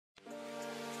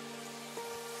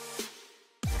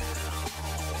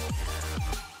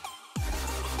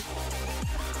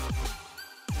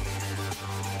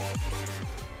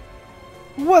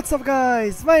What's up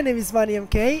guys, my name is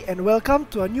Manymk and welcome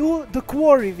to a new The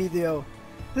Quarry video.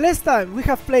 Last time we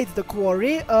have played The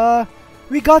Quarry,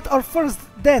 we got our first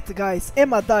death guys.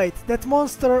 Emma died. That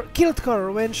monster killed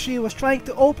her when she was trying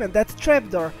to open that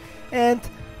trapdoor, and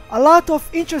a lot of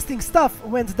interesting stuff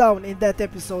went down in that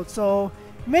episode, so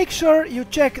make sure you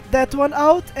check that one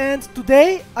out. And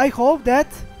today I hope that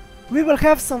we will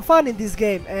have some fun in this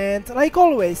game, and like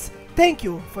always, thank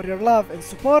you for your love and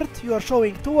support you are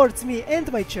showing towards me and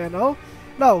my channel.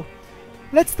 Now,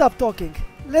 let's stop talking.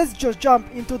 Let's just jump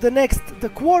into the next The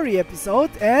Quarry episode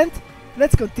and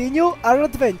let's continue our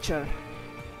adventure.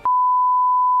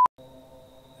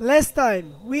 Last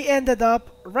time we ended up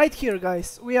right here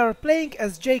guys. We are playing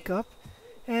as Jacob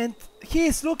and he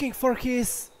is looking for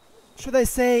his, should I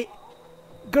say,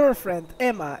 girlfriend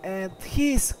Emma, and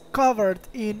he is covered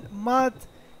in mud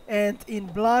and in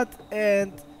blood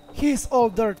and he's all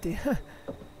dirty.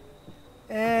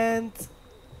 And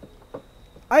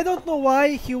I don't know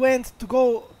why he went to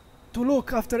go to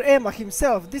look after Emma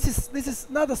himself. This is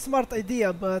not a smart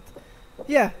idea, but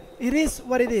yeah, it is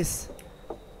what it is.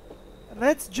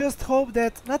 Let's just hope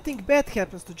that nothing bad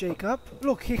happens to Jacob.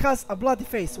 Look, he has a bloody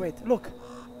face. Wait, look.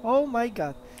 Oh my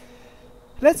god.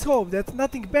 Let's hope that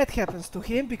nothing bad happens to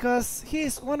him, because he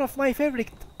is one of my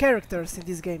favorite characters in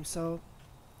this game, so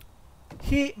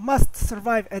he must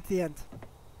survive at the end.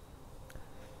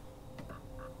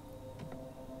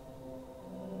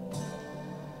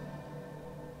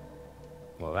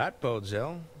 Well, that bodes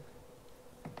ill.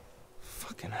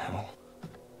 Fucking hell.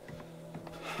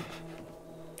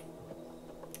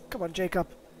 Come on, Jacob.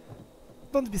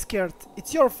 Don't be scared.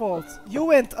 It's your fault. You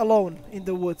went alone in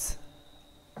the woods.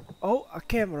 Oh, a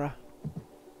camera.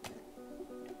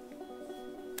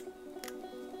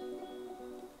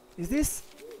 Is this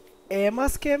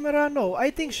Emma's camera? No, I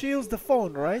think she used the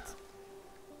phone, right?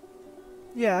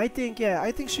 Yeah, I think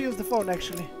she used the phone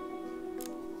actually.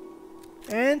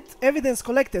 And evidence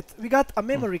collected. We got a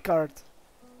memory card.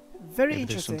 Very Maybe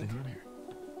interesting. there's something on here.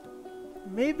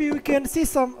 Maybe we can see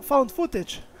some found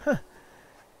footage.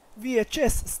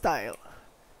 VHS style.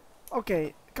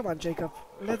 Okay, come on Jacob.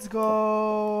 Let's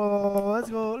go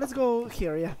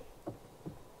here, yeah.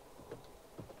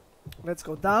 Let's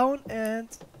go down and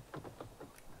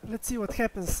let's see what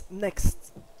happens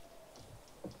next.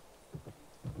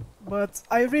 But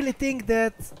I really think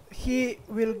that he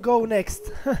will go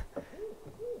next.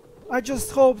 I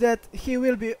just hope that he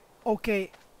will be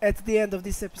okay at the end of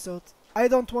this episode. I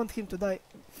don't want him to die.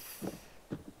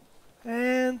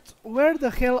 And where the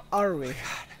hell are we? Oh my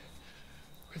god.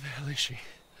 Where the hell is she?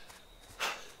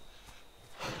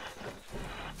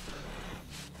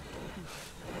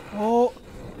 Oh.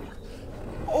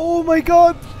 Oh my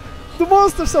god! The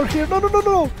monsters are here! No, no, no,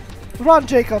 no! Run,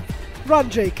 Jacob! Run,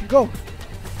 Jake! Go!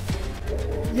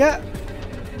 Yeah!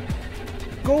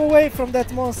 Go away from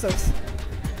that monsters!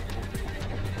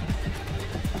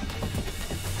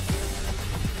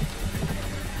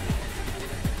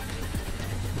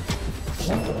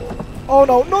 Oh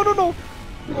no, no, no, no!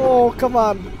 Oh, come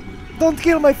on! Don't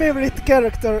kill my favorite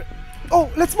character! Oh,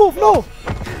 let's move! No!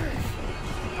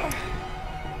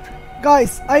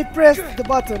 Guys, I pressed the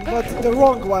button, but the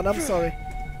wrong one, I'm sorry.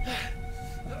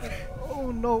 Oh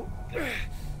no.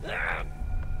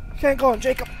 Hang on,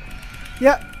 Jacob.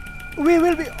 Yeah, we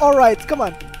will be alright, come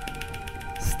on.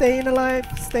 Staying alive,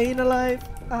 staying alive.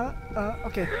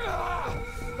 Okay.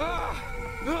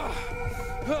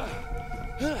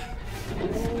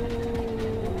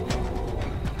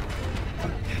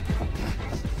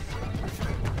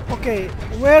 Okay,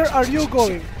 where are you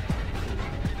going?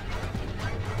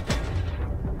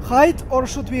 Hide or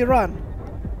should we run?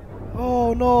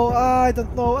 Oh no, I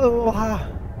don't know.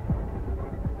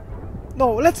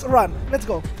 No, let's run. Let's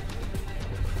go.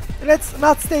 Let's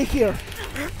not stay here.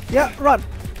 Yeah, run.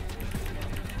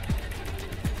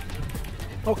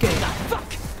 Okay.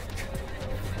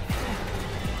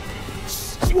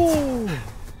 Whoa!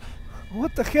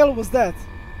 What the hell was that?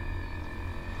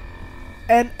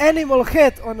 An animal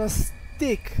head on a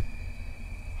stick.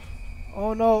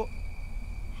 Oh no.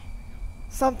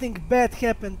 Something bad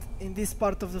happened in this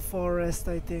part of the forest,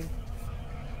 I think.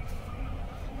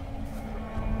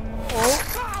 Oh!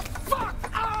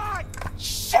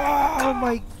 Oh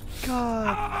my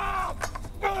god!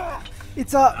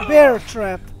 It's a bear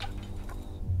trap!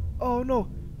 Oh no!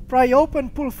 Pry open,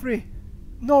 pull free.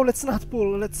 No, let's not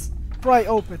pull, let's pry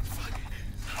open.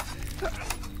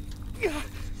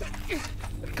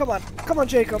 Come on,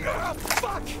 Jacob.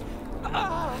 Fuck!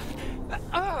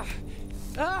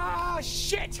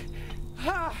 Shit!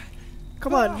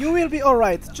 Come on, you will be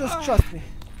alright, just trust me.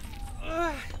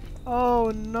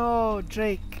 Oh no,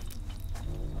 Jake.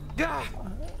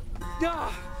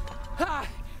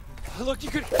 Look, you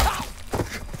could.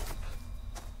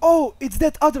 Oh, it's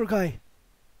that other guy.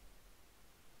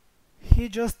 He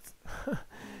just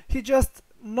he just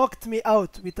knocked me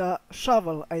out with a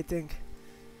shovel, I think.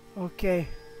 Okay,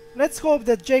 let's hope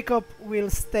that Jacob will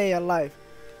stay alive.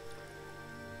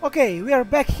 Okay, we are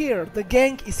back here. The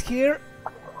gang is here.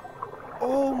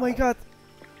 Oh my god.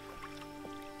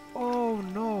 Oh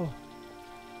no.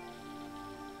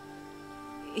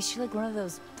 Is she like one of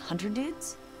those hunter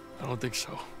dudes? I don't think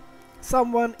so.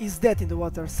 Someone is dead in the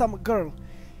water. Some girl.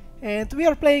 And we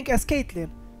are playing as Caitlin.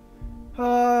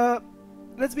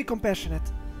 Let's be compassionate.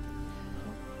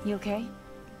 You okay?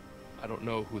 I don't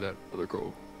know who that other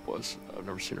girl was. I've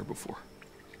never seen her before.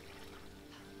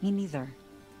 Me neither.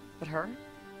 But her?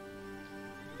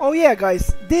 Oh yeah,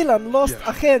 guys. Dylan lost Yeah.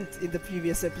 a hand in the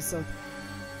previous episode.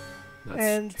 That's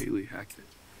And- Kaylee Hackett.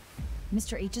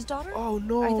 Mr. H's daughter? Oh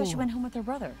no. I thought she went home with her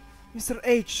brother. Mr.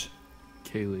 H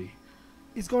Kaylee.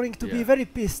 is going to be Yeah. very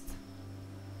pissed.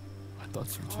 I thought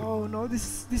so too. Oh no,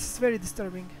 this is very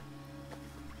disturbing.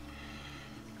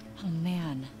 Oh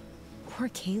man. Poor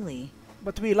Kaylee.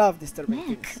 But we love disturbing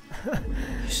Nick. things.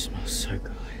 You smell so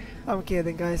good. I'm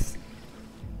kidding, guys.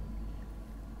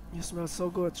 You smell so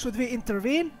good. Should we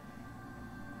intervene?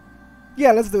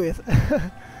 Yeah, let's do it.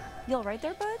 You alright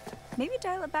there, bud? Maybe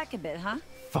dial it back a bit, huh?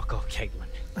 Fuck off, Caitlin.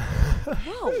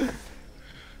 Whoa!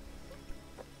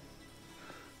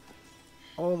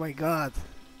 Oh my god.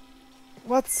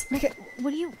 What's... Nick,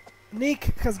 what are you... Nick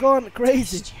has gone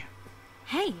crazy.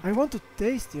 Hey! I want to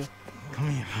taste you. Come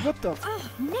here. What the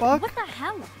Nick, fuck? what the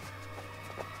hell?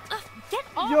 Get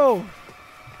off! Yo!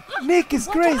 Nick is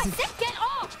What do crazy! I say? Get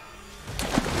off!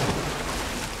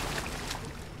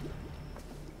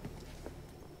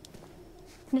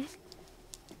 Nick,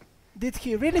 Did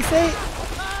he really say...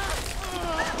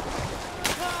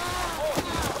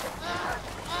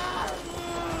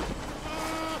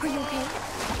 are you okay?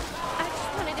 I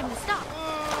just wanted him to stop.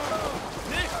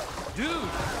 Nick! Dude!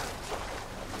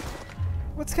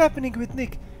 What's happening with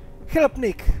Nick? Help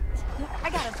Nick! I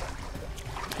got him.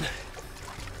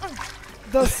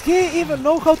 Does he even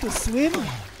know how to swim?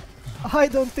 I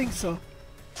don't think so.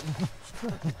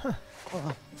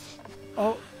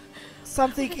 Oh,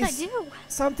 something What did I is do?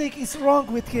 something is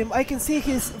wrong with him. I can see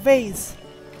his veins.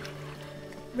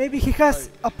 Maybe he has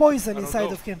a poison I don't inside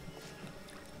know. of him.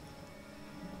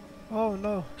 Oh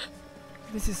no.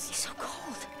 This He's is... so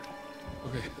cold.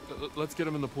 Okay, let's get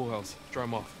him in the pool house. Dry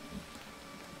him off.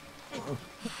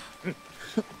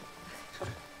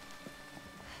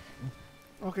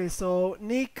 Okay, so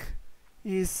Nick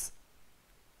is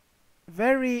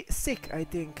very sick, I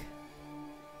think.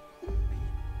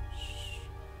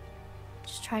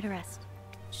 Just try to rest.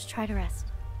 Just try to rest.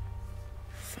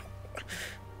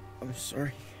 I'm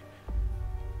sorry.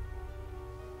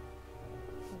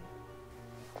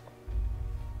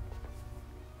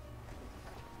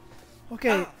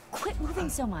 Okay, Quit moving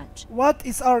so much. what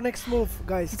is our next move,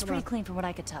 guys? It's Come pretty on. clean from what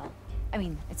I could tell. I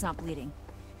mean, it's not bleeding.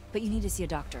 But you need to see a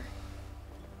doctor.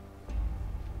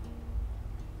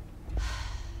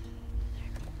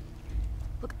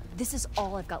 Look, this is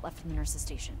all I've got left from the nurse's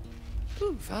station.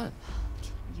 Ooh, fun.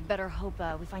 You better hope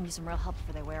we find you some real help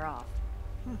before they wear off.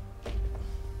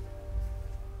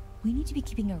 We need to be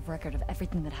keeping a record of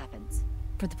everything that happens.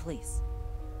 For the police.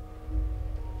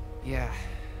 Yeah.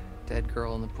 Dead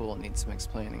girl in the pool needs some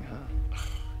explaining, huh?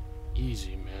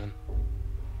 Easy, man.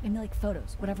 Maybe like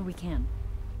photos, whatever we can.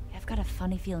 I've got a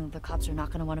funny feeling the cops are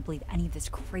not gonna want to believe any of this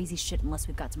crazy shit unless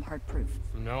we've got some hard proof.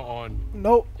 From now on,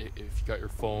 No. if you got your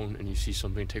phone and you see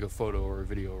something, take a photo or a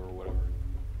video or whatever.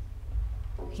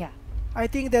 Yeah. I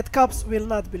think that cops will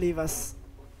not believe us.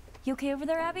 You okay over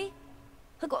there, Abby?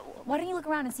 Look, why don't you look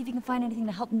around and see if you can find anything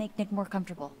to help make Nick more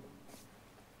comfortable?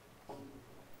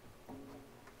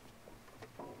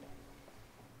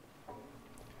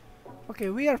 Okay,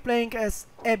 we are playing as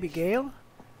Abigail.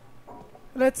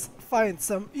 Let's find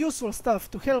some useful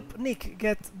stuff to help Nick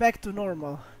get back to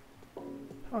normal.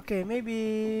 Okay,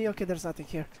 maybe... Okay, there's nothing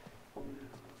here.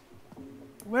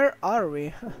 Where are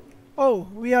we? Oh,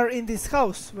 we are in this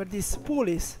house where this pool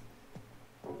is.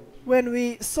 When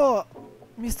we saw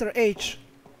Mr. H,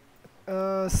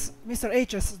 Mr.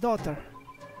 H's daughter.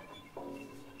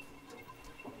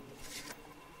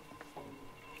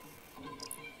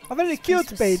 A very cute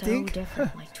This was painting. So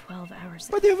different, like 12 hours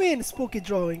What do you mean, spooky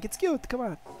drawing? It's cute, come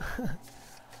on.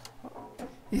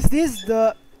 Is this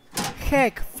the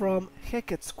Hack from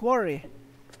Hackett's Quarry?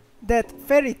 That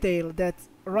fairy tale that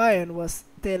Ryan was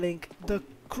telling the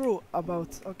crew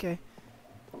about. Okay.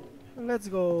 Let's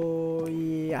go...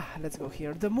 Yeah, let's go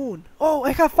here. The moon. Oh,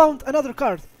 I have found another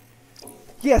card.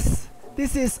 Yes,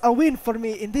 This is a win for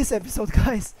me in this episode,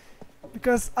 guys,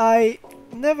 because I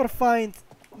never find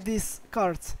these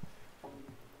cards.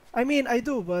 I mean, I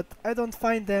do, but I don't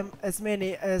find them as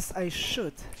many as I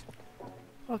should.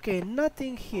 Okay,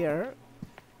 nothing here.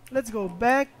 Let's go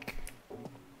back.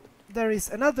 There is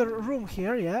another room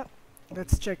here, yeah.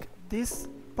 Let's check this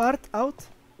part out.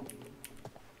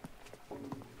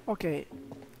 Okay,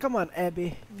 come on,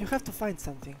 Abby. You have to find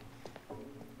something.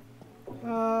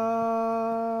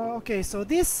 Okay, so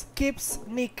this keeps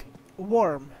Nick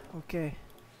warm. Okay.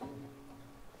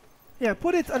 Yeah,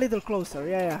 put it a little closer.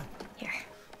 Yeah. Here.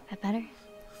 That better?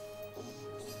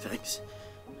 Thanks.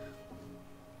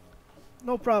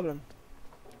 No problem.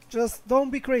 Just don't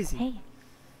be crazy. Hey.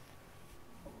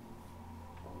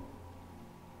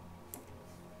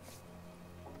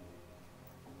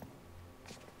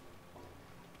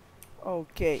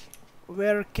 Okay,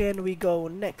 where can we go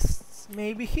next?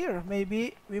 Maybe here.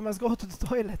 Maybe we must go to the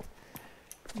toilet.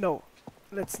 No,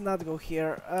 let's not go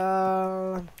here.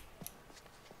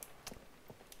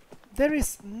 There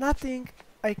is nothing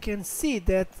I can see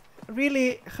that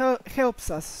really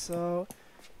helps us, so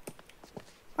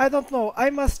I don't know. I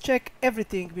must check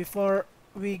everything before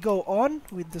we go on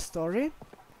with the story.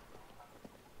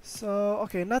 So,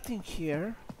 okay, nothing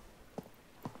here.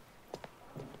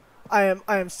 I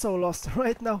am so lost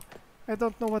right now. I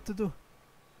don't know what to do.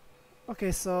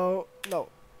 Okay, so no.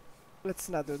 Let's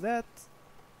not do that.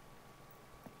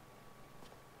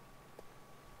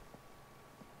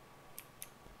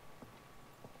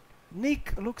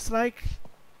 Nick looks like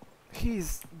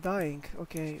he's dying.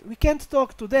 Okay, we can't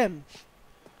talk to them.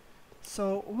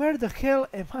 So where the hell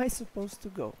am I supposed to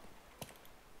go?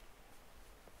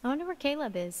 I wonder where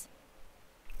Caleb is.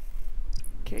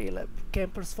 Caleb,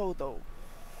 camper's photo.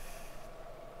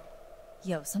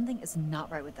 Yo, something is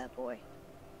not right with that boy.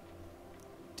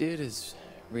 Dude is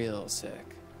real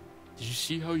sick. Did you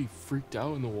see how he freaked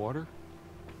out in the water?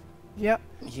 Yeah.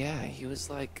 Yeah, he was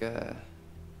like a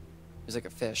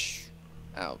fish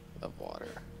out of water.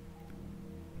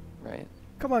 Right?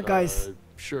 Come on, guys.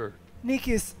 Sure. Nick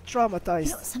is You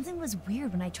traumatized. know, something was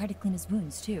weird when I tried to clean his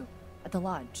wounds too, at the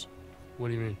lodge. What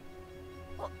do you mean?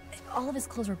 Well, all of his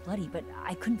clothes were bloody, but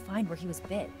I couldn't find where he was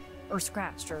bit, or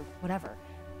scratched, or whatever.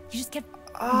 He just kept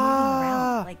moving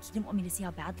around, like he didn't want me to see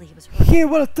how badly he was hurt. He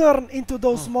will turn into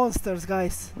those monsters,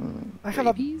 guys. I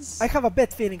Rabies? have a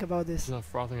bad feeling about this. He's not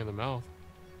frothing at the mouth.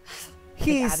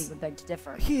 Abby He would beg to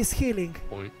differ. is healing,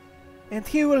 Point. and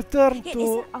he will turn Yeah, to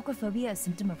isn't aquaphobia a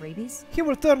symptom of rabies?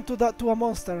 to a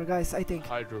monster, guys. I think.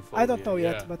 Hydrophobia. I don't know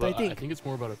yet, yeah, but I think. I think it's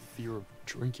more about a fear of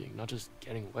drinking, not just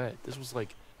getting wet. This was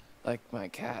like, My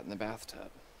cat in the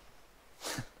bathtub.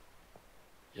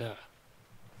 yeah.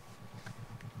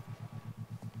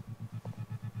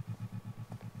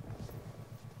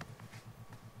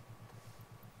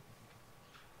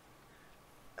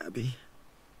 Abby,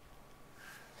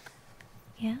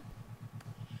 Yeah?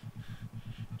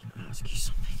 can I ask you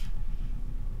something?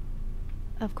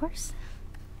 Of course.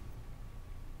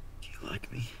 Do you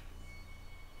like me?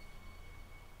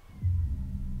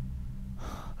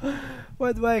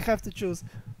 What do I have to choose?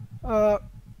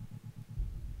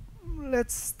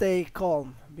 Let's stay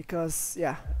calm because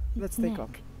yeah, let's stay Nick.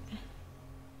 calm.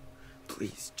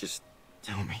 Please, just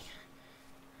tell me.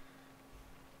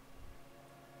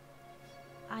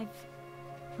 I've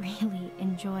really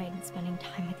enjoyed spending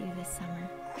time with you this summer.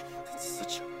 That's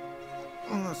such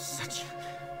Such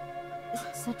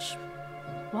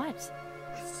what?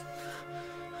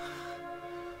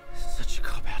 such a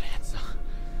cop-out answer.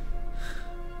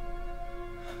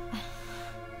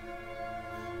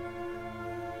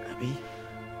 Abby,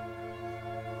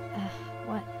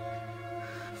 What?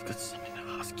 I've got something to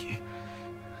ask you.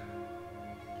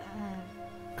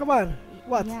 Come on,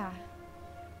 what? Yeah.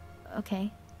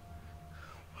 Okay.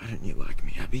 Why don't you like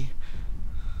me, Abby?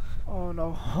 Oh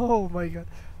no! Oh my God!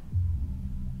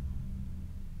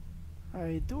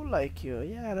 I do like you.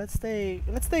 Yeah, let's stay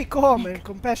calm and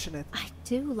compassionate. I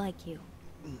do like you.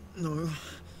 No,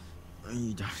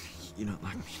 you don't. You don't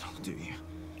like me at all, do you?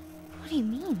 What do you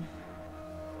mean?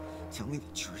 Tell me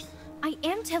the truth. I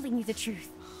am telling you the truth.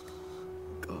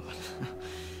 God,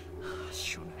 I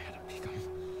should have had a pick on.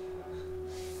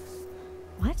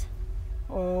 What?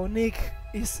 Oh, Nick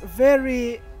is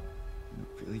very.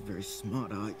 You're really very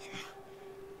smart, aren't you?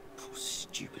 Oh,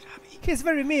 stupid Abby. He's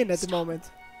very mean at the moment.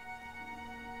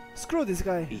 Screw this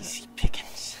guy. Easy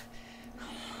pickings.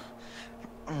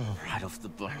 Right off the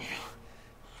bone.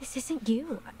 This isn't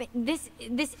you. I mean, this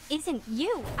isn't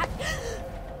you.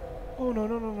 Oh no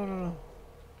no no no no no!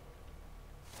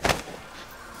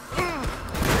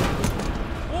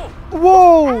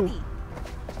 Whoa! Abby.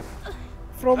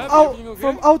 from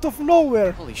out of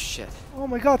nowhere. Holy shit. Oh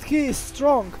my god, he is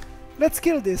strong. Let's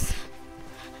kill this.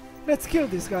 Let's kill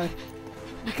this guy.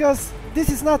 Because this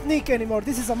is not Nick anymore.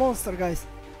 This is a monster, guys.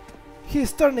 He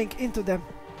is turning into them.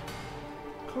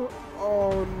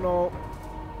 Oh no.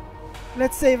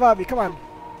 Let's save Abby, come on.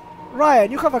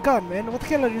 Ryan, you have a gun, man. What the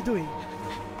hell are you doing?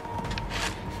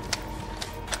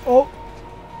 Oh.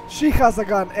 She has a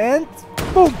gun and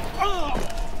boom!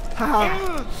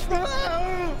 Haha.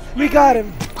 We got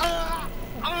him.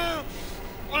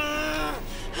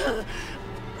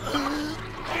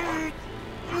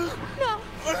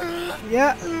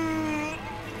 Yeah.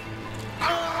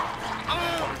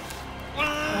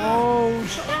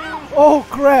 Oh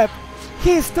crap!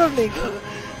 He's turning.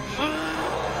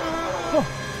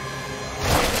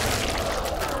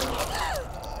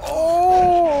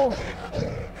 Oh.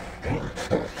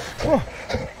 Oh.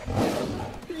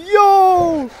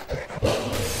 Yo!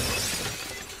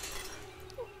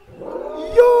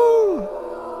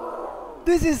 Yo!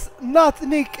 This is not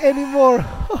Nick anymore.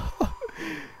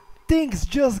 Things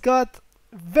just got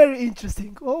very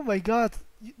interesting. Oh my god.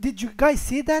 Did you guys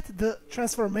see that? The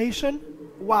transformation?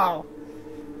 Wow.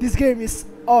 This game is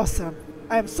awesome.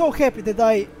 I am so happy that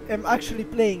I am actually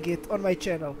playing it on my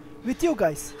channel with you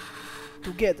guys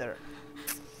together.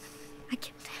 I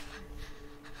killed him.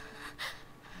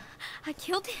 I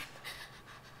killed him.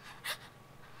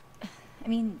 I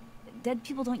mean, dead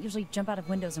people don't usually jump out of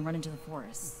windows and run into the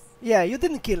forest. Yeah, you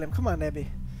didn't kill him. Come on, Abby.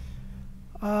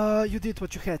 You did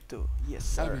what you had to. Yes,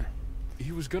 sir. Abby,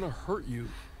 he was gonna hurt you.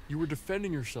 You were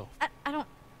defending yourself.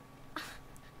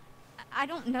 I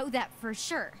don't know that for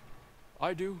sure.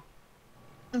 I do.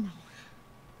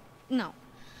 No.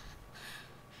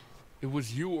 It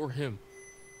was you or him.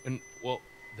 And, well,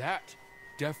 that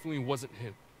definitely wasn't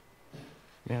him.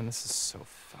 Man, this is so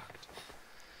fucked.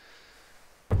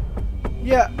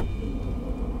 Yeah.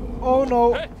 Oh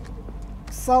no. Hey!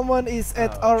 Someone is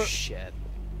at Oh, our... shit.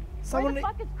 Someone, Where the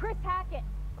fuck is Chris Hackett?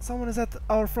 someone is at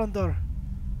our front door.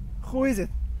 Who is it?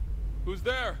 Who's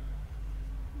there?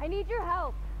 I need your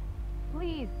help.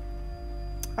 Please.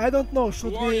 I don't know.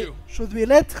 Who are you? Should we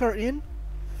let her in?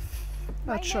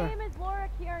 Not My sure. name is Laura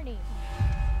Kearney.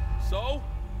 So?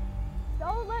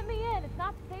 Don't let me in. It's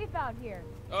not safe out here.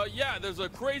 Yeah, there's a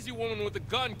crazy woman with a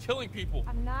gun killing people.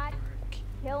 I'm not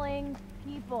killing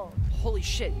people. Holy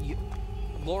shit,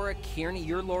 Laura Kearney?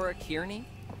 You're Laura Kearney?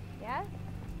 Yes?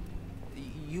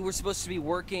 You were supposed to be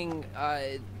working,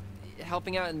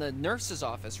 helping out in the nurse's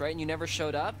office, right? And you never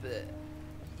showed up?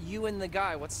 You and the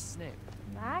guy, what's his name?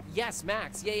 Max? Yes,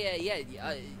 Max. Yeah.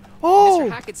 Oh!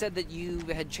 Mr. Hackett said that you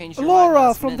had changed your mind Laura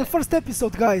last from the minute. first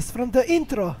episode, guys, from the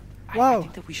intro. I Wow.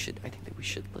 think that we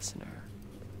should listen to her.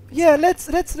 Yeah, let's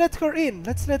let her in.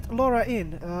 Let's let Laura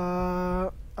in.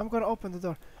 I'm gonna open the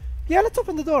door. Yeah, let's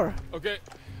open the door. Okay.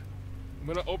 I'm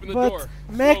gonna open the But door.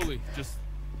 Mac- Slowly. Just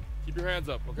keep your hands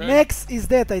up, okay? Max is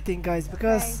dead, I think, guys,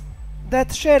 because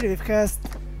that sheriff has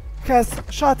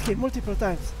shot him multiple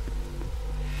times.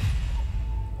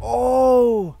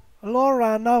 Oh,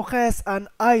 Laura now has an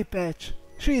eye patch.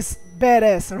 She's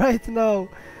badass right now.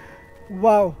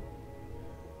 Wow.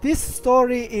 This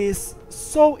story is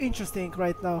so interesting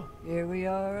right now. Here we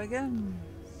are again.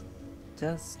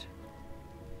 Just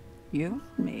you,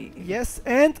 me. Yes,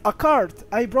 and a card.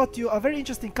 I brought you a very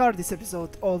interesting card this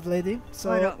episode, old lady. So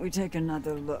Why don't we take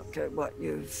another look at what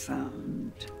you've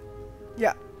found?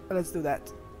 yeah, let's do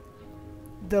that.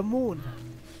 The moon.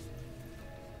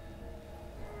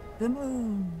 The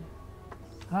moon.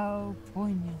 How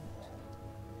poignant.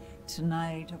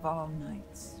 Tonight of all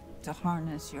nights. To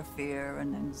harness your fear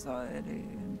and anxiety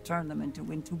and turn them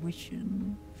into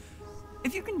intuition.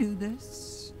 If you can do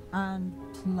this and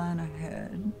plan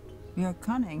ahead, your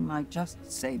cunning might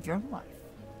just save your life.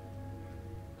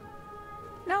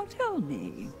 Now tell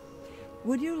me,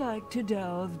 would you like to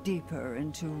delve deeper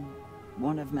into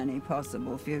one of many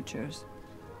possible futures?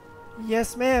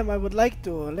 Yes, ma'am, I would like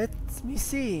to. Let me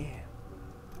see.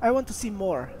 I want to see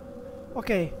more.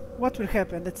 Okay, what will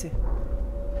happen? Let's see.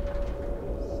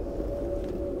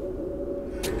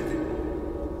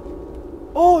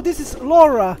 Oh, this is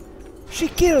Laura. She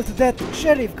killed that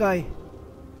sheriff guy.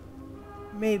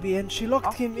 Maybe, and she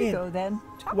locked him You in. go then.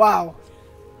 Wow.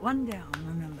 One down,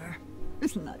 remember.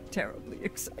 Isn't that terribly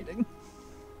exciting?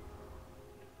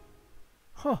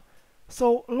 Huh.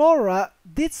 So Laura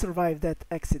did survive that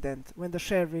accident when the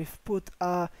sheriff put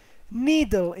a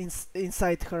needle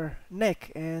inside her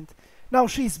neck, and now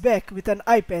she's back with an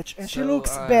eye patch and she So,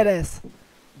 looks badass.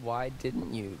 Why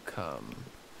didn't you come?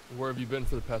 Where have you been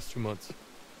for the past 2 months?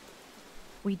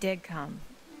 We did come.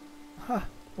 Huh.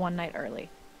 One night early.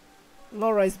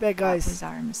 Laura is back, That was guys.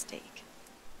 our mistake.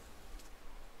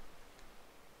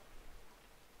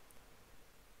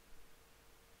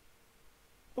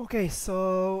 Okay,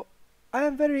 so I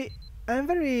am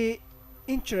very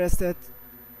interested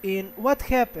in what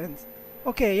happened.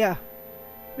 Okay, yeah,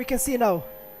 we can see now.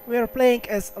 We are playing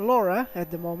as Laura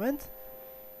at the moment.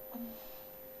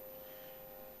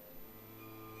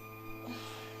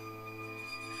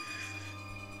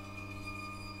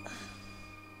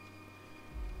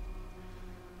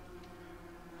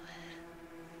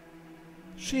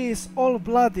 She is all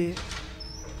bloody.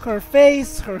 Her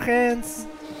face, her hands.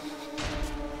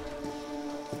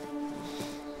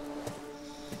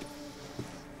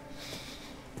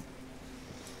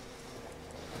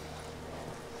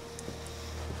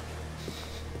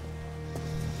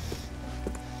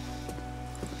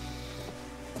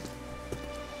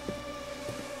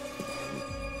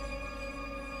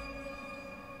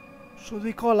 Should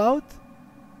we call out?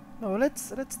 No,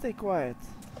 let's stay quiet.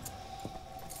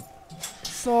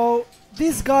 So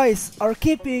these guys are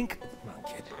keeping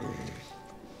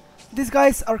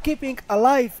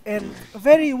alive and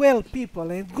very well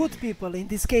people and good people in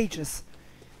these cages.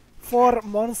 For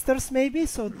monsters maybe,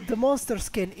 so the monsters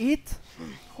can eat.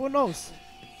 Who knows?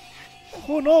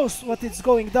 Who knows what is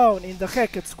going down in the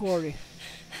Hackett's Quarry?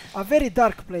 A very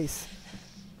dark place.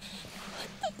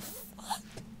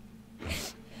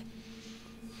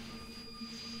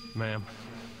 Ma'am,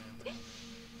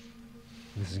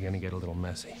 this is gonna get a little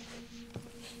messy.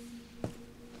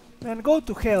 Man, go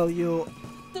to hell, you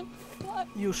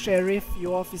sheriff,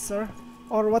 you officer,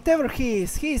 or whatever he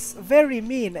is. He is very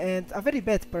mean and a very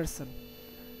bad person.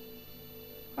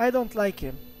 I don't like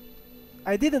him.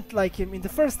 I didn't like him in the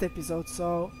first episode,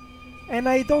 so, and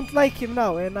I don't like him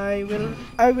now, and I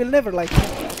will never like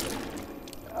him.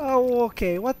 Oh,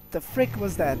 okay, what the frick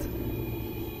was that?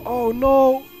 Oh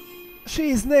no!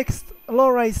 She is next.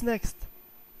 Laura is next.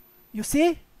 You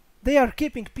see? They are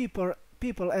keeping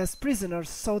people as prisoners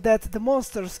so that the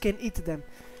monsters can eat them.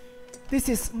 This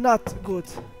is not good.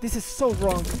 This is so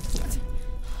wrong.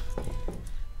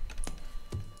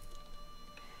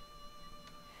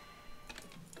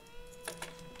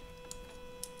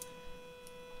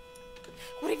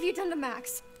 What have you done to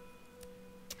Max?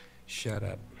 Shut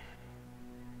up.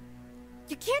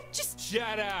 You can't just...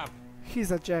 Shut up!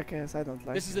 He's a jackass. I don't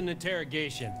like This is an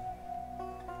interrogation.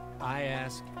 I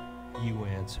ask, you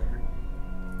answer.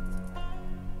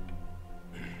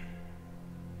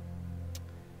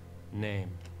 Name.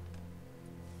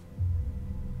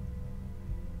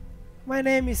 My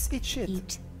name is Eat Shit.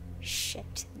 Eat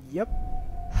shit. Yep.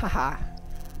 Haha.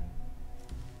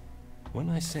 When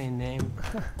I say name,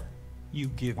 you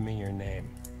give me your name.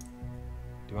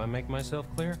 Do I make myself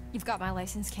clear? You've got my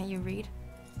license, can't you read?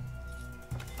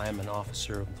 I am an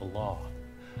officer of the law.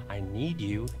 I need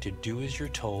you to do as you're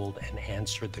told and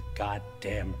answer the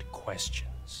goddamned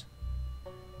questions.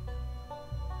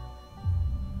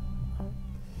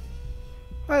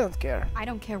 I don't care. I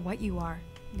don't care what you are.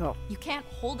 No. You can't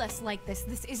hold us like this.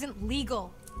 This isn't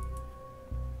legal.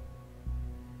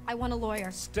 I want a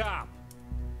lawyer. Stop!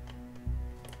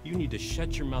 You need to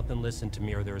shut your mouth and listen to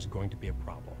me, or there is going to be a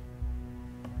problem.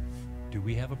 Do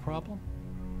we have a problem?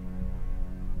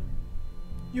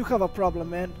 You have a problem,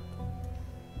 man.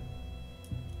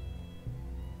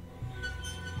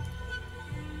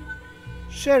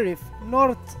 Sheriff,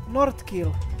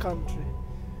 Northkill country.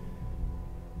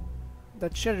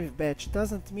 That sheriff badge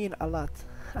doesn't mean a lot.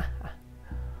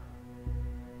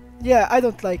 Yeah, I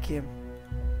don't like him.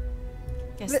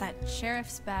 Guess that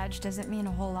sheriff's badge doesn't mean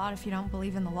a whole lot if you don't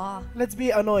believe in the law. Let's be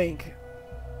annoying.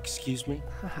 Excuse me?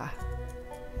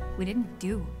 We didn't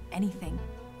do anything.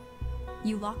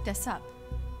 You locked us up.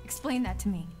 Explain that to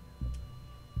me.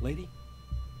 Lady,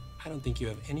 I don't think you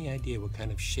have any idea what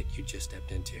kind of shit you just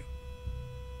stepped into.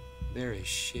 There is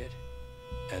shit,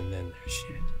 and then there's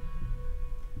shit.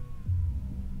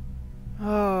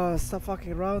 Oh, stop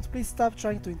fucking around. Please stop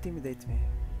trying to intimidate me.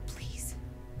 Please.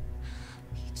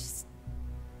 Will you just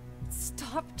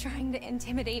stop trying to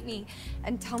intimidate me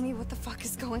and tell me what the fuck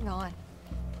is going on?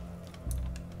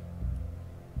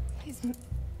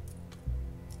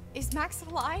 Is Max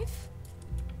alive?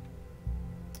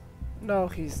 No,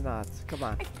 he's not. Come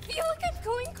on. I feel like I'm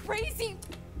going crazy.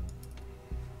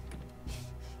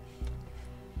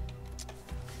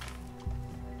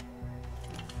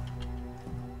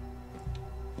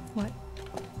 What?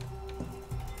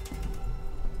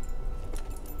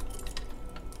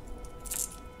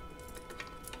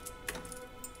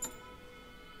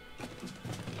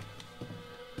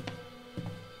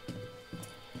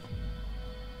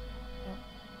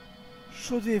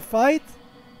 Should we fight?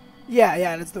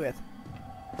 Yeah, let's do it.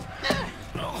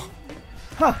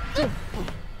 Huh.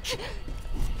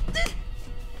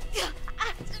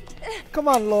 Come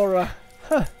on, Laura.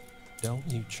 Huh. Don't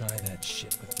you try that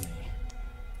shit with me.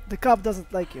 The cop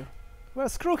doesn't like you. Well,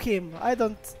 screw him. I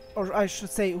don't, or I should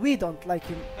say, we don't like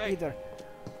him either.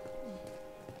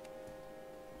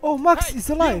 Oh, Max is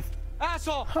alive.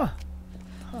 Asshole! Huh.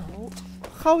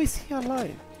 How is he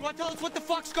alive? You want to tell us what the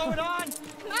fuck's going on?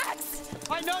 Max!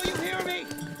 I know you hear me!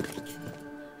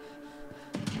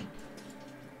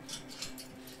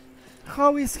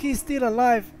 How is he still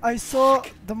alive? I saw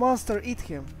the monster eat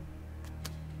him.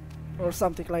 Or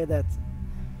something like that.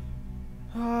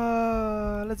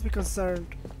 Let's be concerned.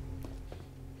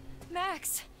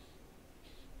 Max!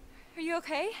 Are you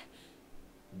okay?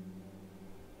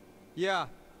 Yeah.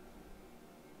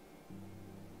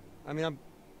 I mean,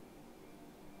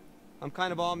 I'm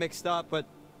kind of all mixed up, but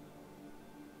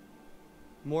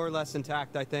more or less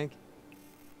intact, I think.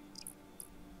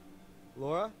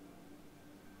 Laura?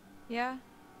 Yeah?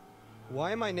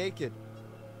 Why am I naked?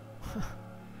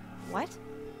 What?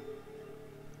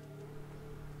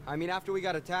 I mean, after we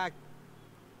got attacked,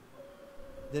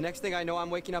 the next thing I know, I'm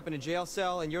waking up in a jail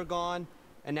cell and you're gone,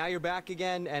 and now you're back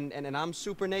again, and I'm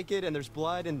super naked, and there's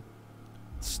blood and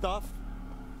stuff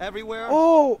everywhere.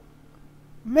 Oh!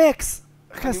 Max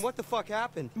has... I mean, what the fuck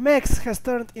happened? Max has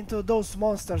turned into those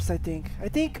monsters, I think. I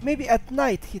think maybe at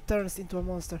night he turns into a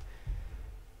monster.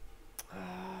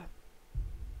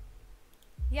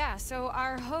 Yeah, so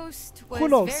our host was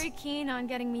very keen on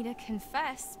getting me to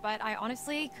confess, but I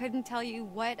honestly couldn't tell you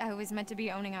what I was meant to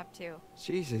be owning up to.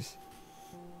 Jesus.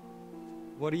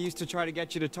 What he used to try to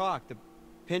get you to talk? The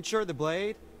pincher, the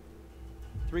blade?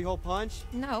 3-hole punch?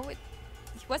 No,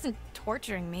 he wasn't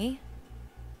torturing me.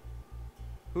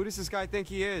 Who does this guy think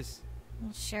he is?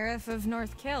 Well, Sheriff of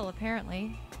North Kill,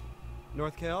 apparently.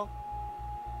 North Kill?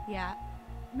 Yeah.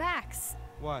 Max!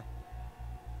 What?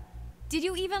 Did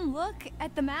you even look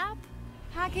at the map?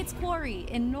 Hackett's Quarry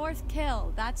in North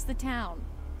Kill, that's the town.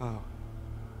 Oh.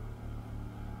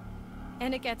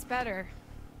 And it gets better.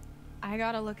 I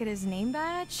gotta look at his name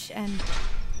badge, and...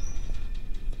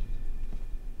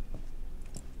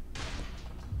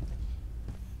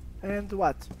 And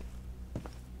what?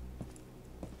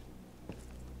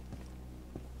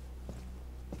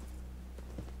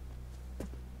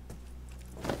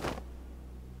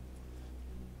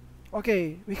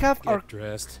 Okay, we have our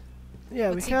dressed. Yeah,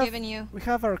 What's we he giving you? We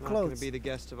have our Not gonna clothes. be the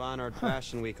guest of honor at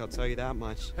Fashion Week, I'll tell you that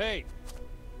much. Hey,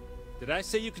 did I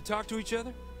say you could talk to each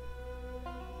other?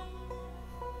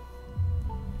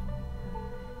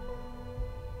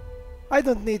 I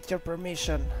don't need your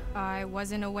permission. I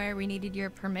wasn't aware we needed your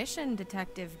permission,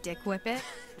 Detective Dick Whippet.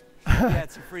 Yeah,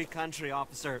 it's a free country,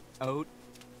 Officer Oat.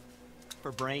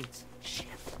 For brains. Shit.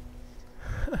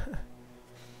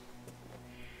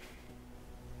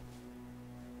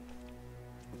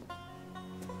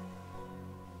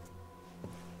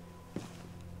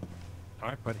 All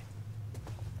right, buddy.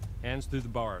 Hands through the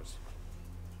bars.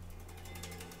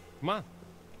 Come on.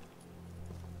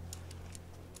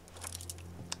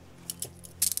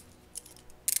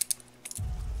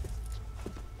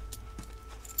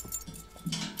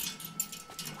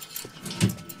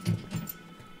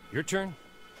 Your turn.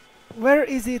 Where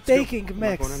is he taking I'm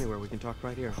Max? not going anywhere, we can talk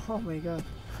right here. Oh my god.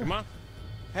 Come on.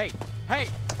 Hey! Hey!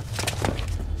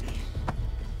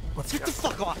 Let's get the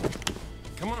fuck off!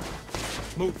 Come on.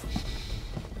 Move.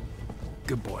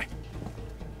 Good boy.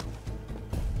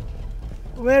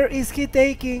 Where is he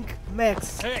taking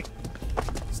Max? Hey!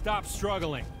 Stop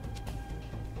struggling.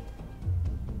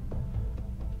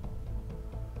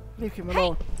 Leave him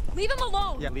alone. Leave him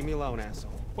alone! Yeah, leave me alone,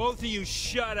 asshole. Both of you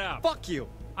shut up. Fuck you!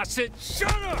 I said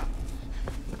shut up!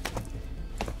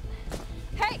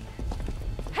 Hey!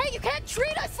 Hey, you can't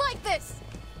treat us like this!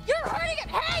 You're hurting it!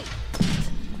 Hey!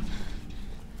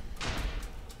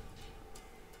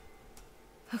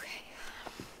 Okay.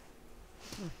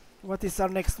 What is our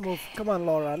next move? Come on,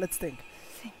 Laura, let's think.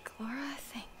 Think, Laura,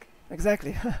 think.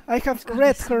 Exactly. I have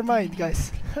read her mind,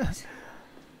 guys.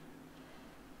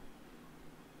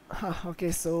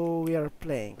 Okay, so we are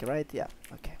playing, right? Yeah,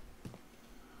 okay.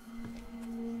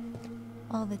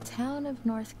 While the town of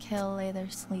North Kill lay there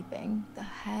sleeping, the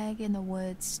hag in the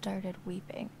woods started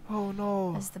weeping. Oh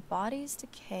no. As the bodies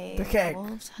decay, The hag.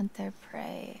 wolves hunt their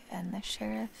prey, and the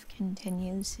sheriff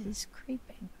continues his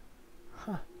creeping.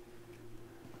 Huh.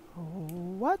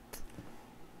 What?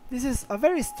 This is a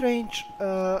very strange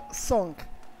song.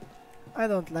 I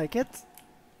don't like it.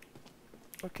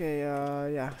 Okay,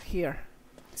 yeah, here.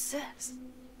 What's this?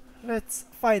 Let's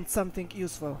find something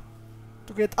useful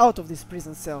to get out of this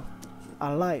prison cell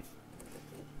alive.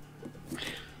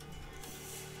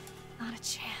 Not a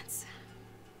chance.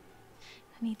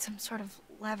 I need some sort of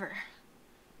lever.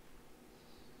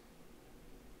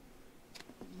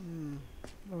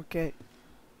 Okay.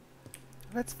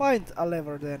 Let's find a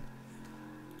lever then.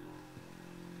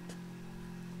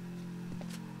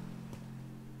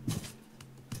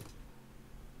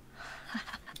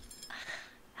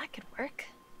 That could work.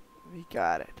 We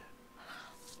got it.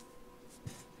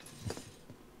 Oh,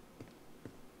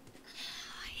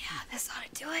 yeah, this ought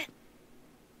to do it.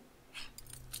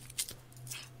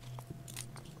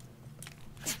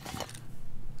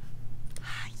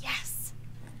 Yes.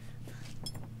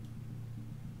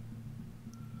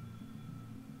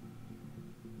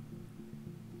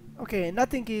 Okay,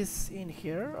 nothing is in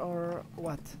here, or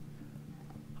what?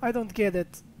 I don't get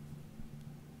it.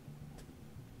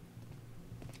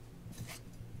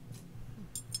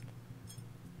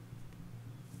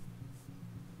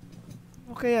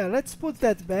 Okay, yeah, let's put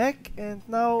that back, and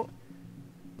now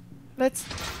let's...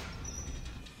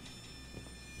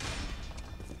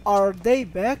 Are they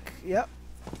back? Yep.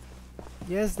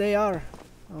 Yes, they are.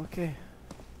 Okay.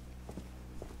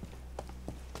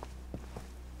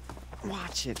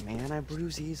 Watch it, man. I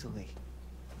bruise easily.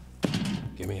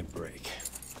 Give me a break.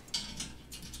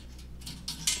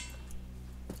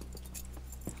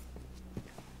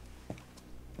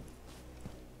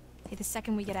 Hey, the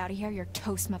second we get out of here, you're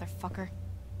toast, motherfucker.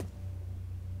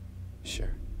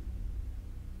 Sure.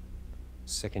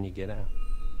 Second you get out.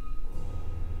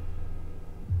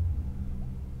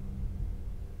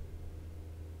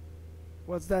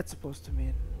 What's that supposed to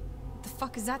mean? What the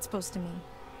fuck is that supposed to mean?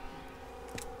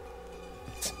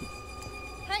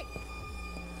 Hey!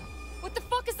 What the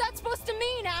fuck is that supposed to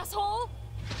mean, asshole?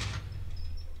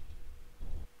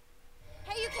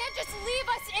 Hey, you can't just leave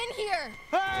us in here!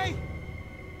 Hey!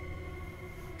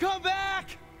 Come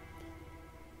back!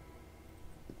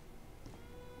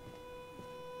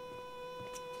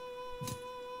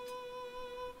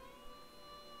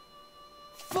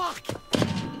 Fuck!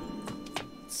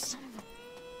 Son of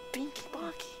a binky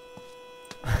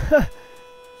bonky.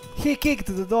 He kicked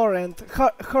the door and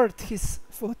hurt his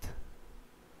foot.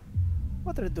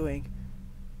 What are you doing?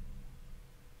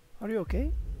 Are you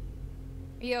okay?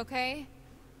 Are you okay?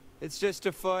 It's just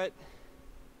a foot.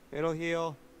 It'll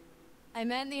heal. I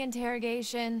meant the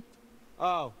interrogation.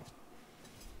 Oh.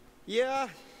 Yeah.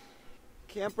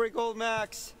 Can't break old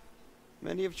Max.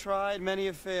 Many have tried, many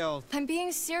have failed. I'm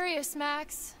being serious,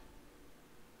 Max.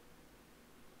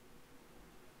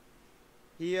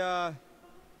 He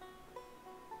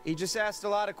just asked a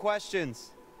lot of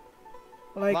questions.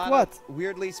 Like a lot what? of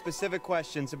weirdly specific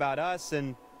questions about us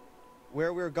and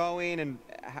where we were going and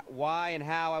why and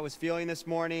how I was feeling this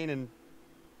morning, and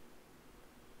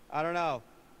I don't know.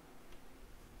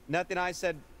 Nothing I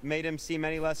said made him seem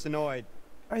any less annoyed.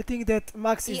 I think that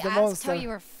Max is He the asked monster. how you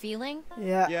were feeling?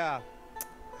 Yeah. Yeah.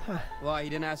 Why, he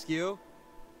didn't ask you?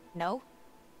 No.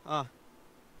 Huh.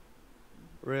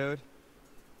 Rude.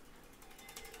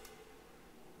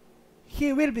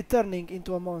 He will be turning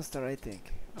into a monster, I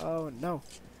think. Oh no.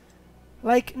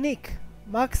 Like Nick,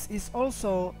 Max is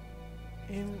also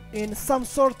in some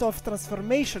sort of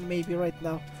transformation maybe right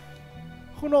now.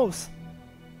 Who knows?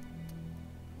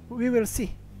 We will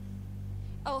see.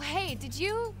 Oh, hey, did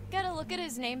you get a look at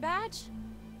his name badge?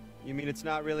 You mean it's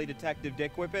not really Detective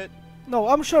Dick Whippet? No,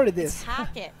 I'm sure it It's is.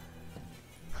 Hackett.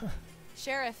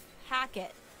 Sheriff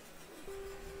Hackett.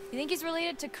 You think he's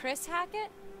related to Chris Hackett?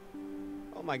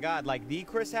 Oh my god, like the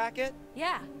Chris Hackett?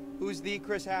 Yeah. Who's the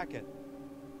Chris Hackett?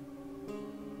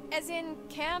 As in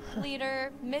camp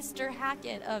leader Mr.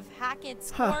 Hackett of Hackett's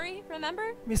Huh. Quarry,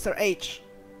 remember? Mr. H.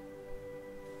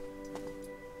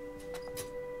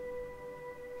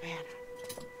 Man.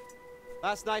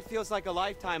 Last night feels like a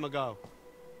lifetime ago.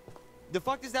 The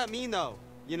fuck does that mean though?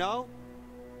 You know?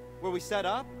 Where we set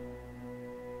up?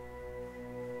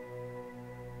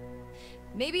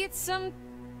 Maybe it's some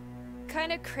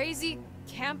kind of crazy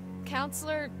camp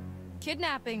counselor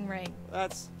kidnapping ring.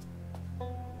 That's...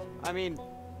 I mean...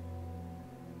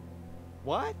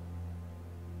 What?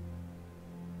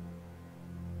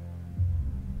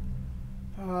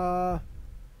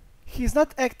 He's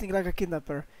not acting like a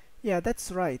kidnapper. Yeah,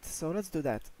 that's right. So let's do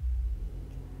that.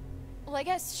 Well, I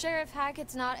guess Sheriff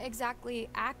Hackett's not exactly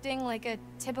acting like a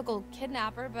typical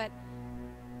kidnapper, but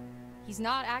he's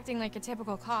not acting like a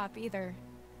typical cop either.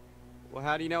 Well,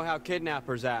 how do you know how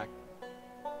kidnappers act?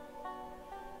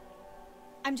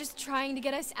 I'm just trying to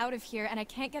get us out of here, and I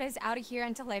can't get us out of here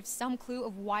until I have some clue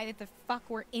of why the fuck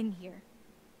we're in here.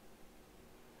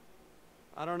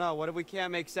 I don't know. What if we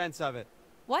can't make sense of it?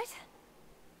 What?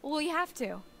 Well, we have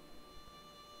to.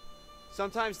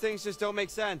 Sometimes things just don't make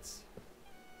sense.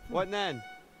 What then?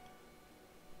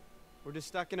 We're just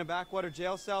stuck in a backwater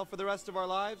jail cell for the rest of our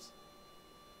lives?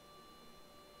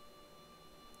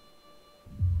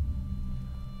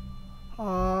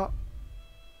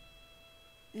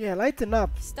 Yeah, lighten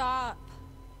up. Stop.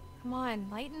 Come on,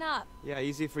 lighten up. Yeah,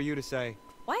 easy for you to say.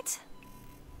 What?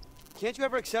 Can't you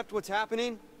ever accept what's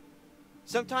happening?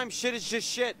 Sometimes shit is just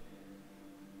shit.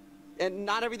 And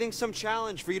not everything's some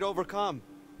challenge for you to overcome.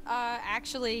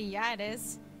 Actually, yeah, it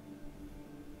is.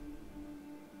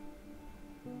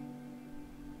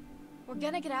 We're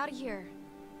gonna get out of here.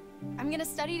 I'm gonna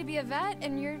study to be a vet,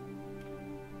 and you're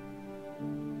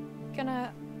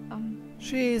gonna,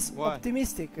 She is What?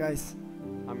 optimistic, guys.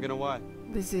 I'm gonna what?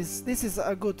 This is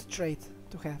a good trait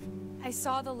to have. I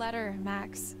saw the letter,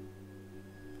 Max.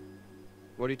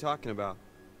 What are you talking about?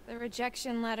 The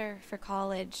rejection letter for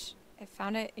college. I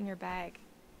found it in your bag.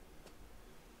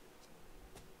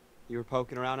 You were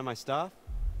poking around in my stuff?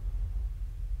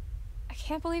 I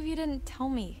can't believe you didn't tell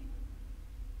me.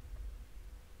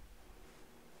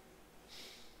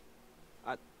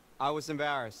 I was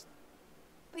embarrassed.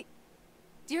 Wait,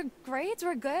 your grades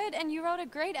were good and you wrote a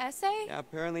great essay? Yeah,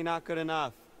 apparently not good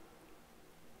enough.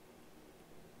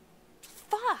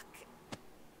 Fuck!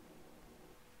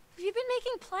 You've been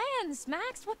making plans,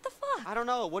 Max. What the fuck? I don't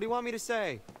know. What do you want me to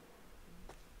say?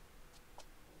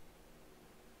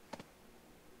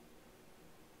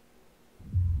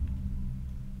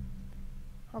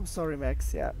 I'm sorry,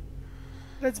 Max. Yeah.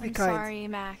 Let's be I'm kind. sorry,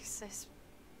 Max.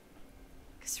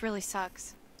 This really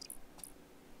sucks.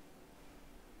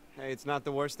 Hey, it's not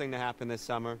the worst thing to happen this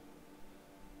summer.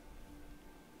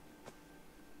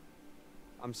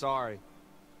 I'm sorry.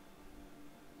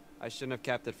 I shouldn't have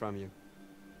kept it from you.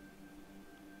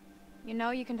 You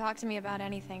know you can talk to me about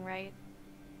anything, right?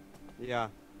 Yeah.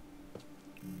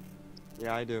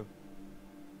 Yeah, I do.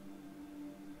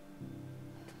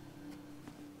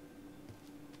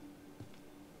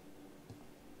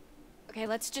 Okay,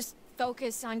 let's just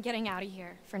focus on getting out of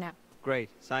here for now. Great.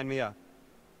 Sign me up.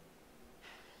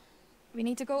 We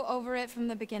need to go over it from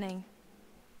the beginning.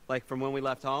 Like from when we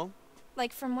left home?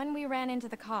 Like from when we ran into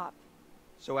the cop.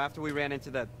 So after we ran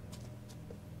into the...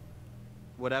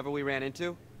 whatever we ran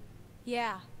into?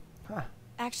 Yeah. Huh.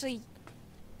 Actually,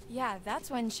 yeah, that's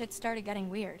when shit started getting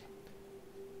weird.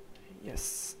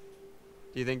 Yes.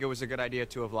 Do you think it was a good idea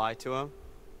to have lied to him?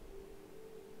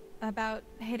 About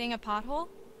hitting a pothole?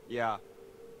 Yeah.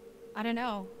 I don't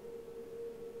know.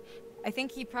 I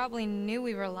think he probably knew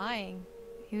we were lying.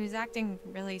 He was acting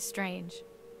really strange.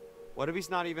 What if he's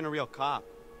not even a real cop?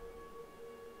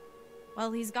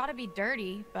 Well, he's gotta be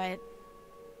dirty, but...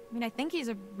 I mean, I think he's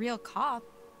a real cop.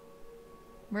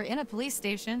 We're in a police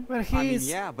station. Well, I mean,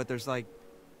 yeah, but there's like...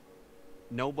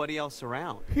 nobody else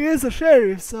around. he is a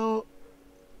sheriff, so...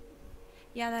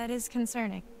 Yeah, that is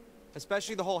concerning.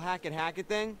 Especially the whole Hackett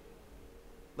thing.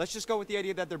 Let's just go with the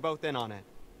idea that they're both in on it.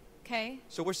 Okay.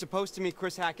 So we're supposed to meet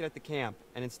Chris Hackett at the camp,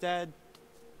 and instead,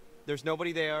 there's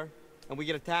nobody there, and we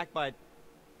get attacked by...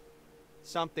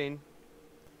 something,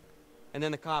 and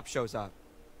then the cop shows up.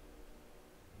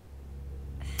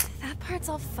 That part's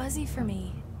all fuzzy for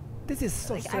me. This is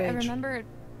so like, strange. I remember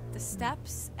the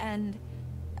steps and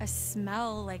a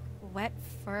smell like wet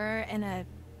fur and a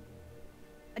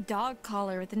dog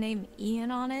collar with the name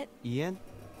Ian on it. Ian?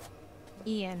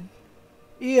 Ian.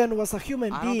 Ian was a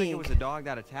human I being. don't think it was a dog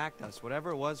that attacked us.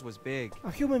 Whatever it was big.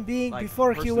 A human being Like,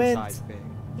 before he went person-sized big.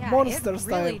 Yeah, monster it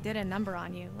style. really did a number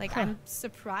on you. Like, I'm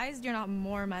surprised you're not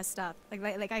more messed up.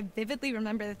 Like I vividly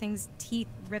remember the thing's teeth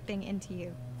ripping into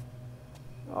you.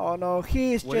 Oh no,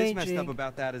 he is What is changing. messed up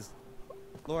about that is...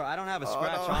 Laura, I don't have a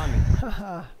scratch no. on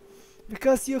me.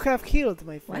 Because you have healed,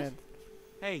 my friend.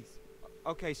 Hey,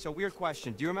 okay, so weird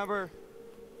question. Do you remember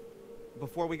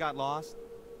before we got lost?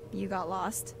 You got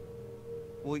lost?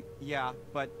 Well, yeah,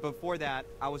 but before that,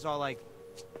 I was all like,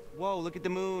 whoa, look at the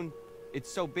moon.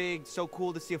 It's so big, so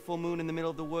cool to see a full moon in the middle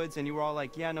of the woods. And you were all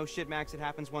like, yeah, no shit, Max, it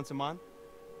happens once a month.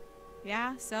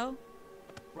 Yeah, so?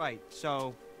 Right,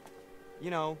 so,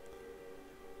 you know,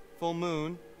 full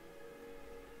moon.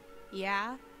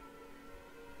 Yeah.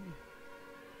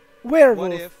 Werewolf.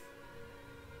 What if,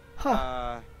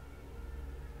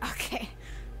 Okay.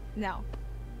 No.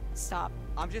 Stop.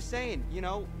 I'm just saying, you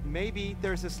know, maybe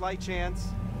there's a slight chance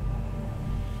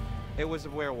it was a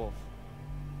werewolf.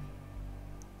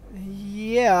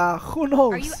 Yeah, who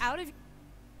knows? Are you out of...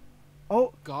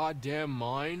 Oh. Goddamn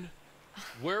mine?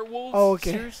 Werewolves? Oh,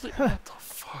 okay. Seriously? What the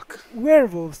fuck?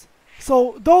 Werewolves.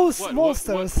 So those What?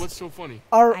 monsters What's so funny?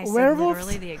 are I said werewolves?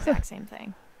 literally the exact same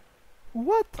thing.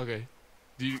 What? Okay.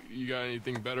 Do you got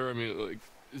anything better? I mean, like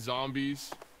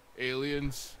zombies,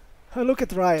 aliens, Look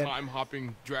at Ryan.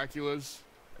 time-hopping Draculas.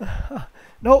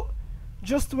 No,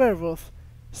 just werewolf.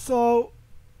 So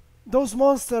those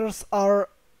monsters are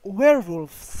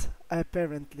werewolves,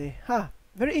 apparently. Huh.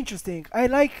 Very interesting. I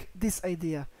like this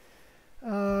idea.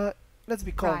 Let's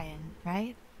be calm. Ryan,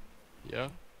 right? Yeah?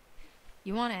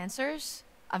 You want answers?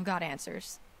 I've got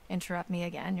answers. Interrupt me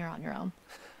again, you're on your own.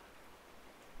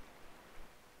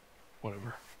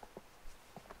 Whatever.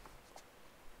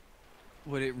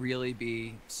 Would it really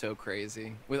be so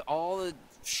crazy? With all the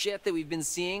shit that we've been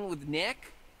seeing with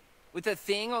Nick? With the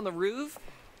thing on the roof?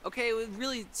 Okay, it would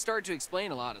really start to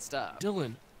explain a lot of stuff.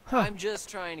 Dylan. I'm just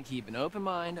trying to keep an open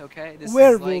mind, okay? This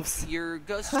Werewolves. is like your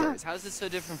ghost stories. How is this so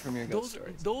different from your ghost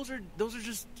stories? Those are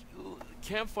just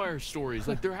campfire stories.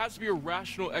 Like, there has to be a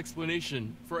rational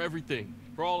explanation for everything,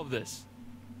 for all of this.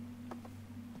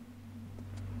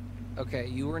 Okay,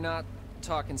 you were not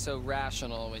talking so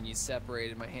rational when you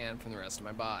separated my hand from the rest of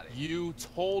my body. You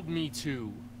told me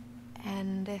to.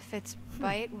 And if it's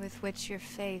bite with which you're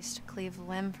faced, cleave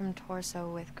limb from torso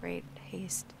with great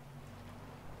haste.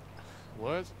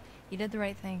 What? You did the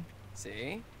right thing.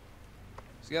 See?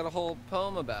 She's got a whole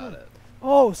poem about it.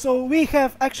 Oh, so we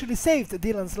have actually saved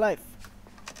Dylan's life.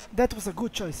 That was a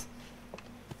good choice.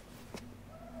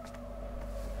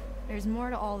 There's more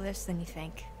to all this than you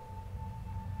think.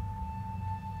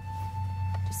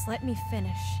 Just let me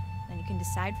finish, then you can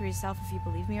decide for yourself if you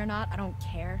believe me or not. I don't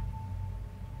care.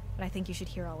 But I think you should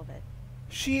hear all of it.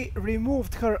 She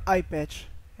removed her eye patch,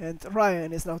 and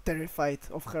Ryan is now terrified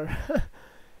of her.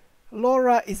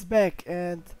 Laura is back,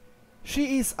 and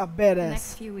she is a The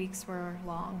next badass. few weeks were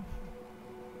long.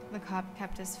 The cop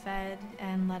kept us fed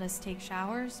and let us take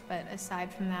showers, but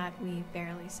aside from that, we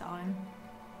barely saw him.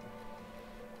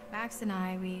 Max and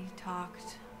I, we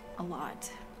talked a lot.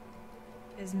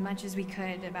 As much as we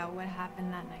could about what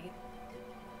happened that night.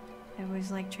 It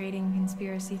was like trading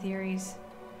conspiracy theories.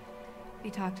 We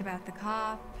talked about the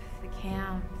cop, the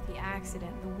camp, the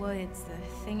accident, the woods, the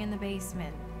thing in the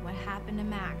basement, what happened to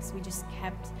Max. We just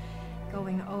kept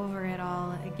going over it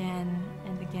all again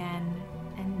and again,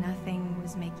 and nothing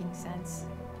was making sense.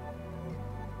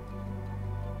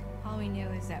 All we knew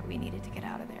is that we needed to get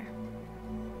out of there.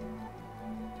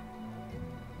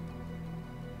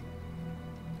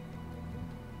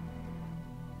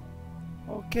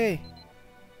 Okay.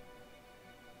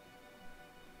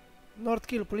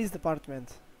 Northkill Police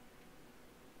Department.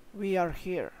 We are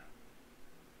here.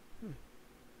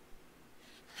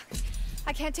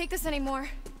 I can't take this anymore.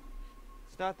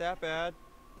 It's not that bad.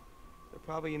 They're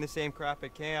probably in the same crap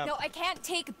at camp. No, I can't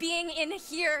take being in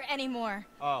here anymore.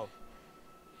 Oh.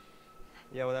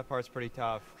 Yeah, well, that part's pretty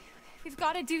tough. We've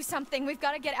got to do something. We've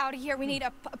got to get out of here. We need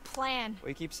a plan.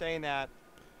 We keep saying that,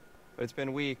 but it's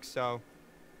been weeks, so,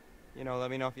 you know,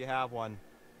 let me know if you have one.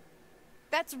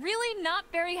 That's really not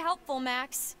very helpful,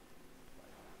 Max.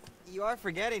 You are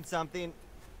forgetting something.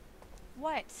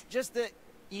 What? Just the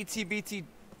itsy-bitsy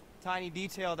tiny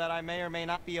detail that I may or may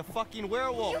not be a fucking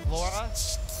werewolf, Laura.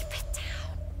 Keep it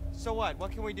down. So what?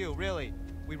 What can we do, really?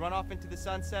 We run off into the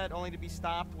sunset only to be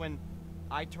stopped when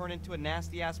I turn into a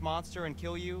nasty-ass monster and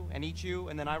kill you and eat you,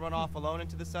 and then I run off alone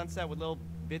into the sunset with little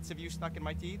bits of you stuck in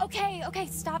my teeth? Okay,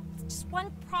 stop. Just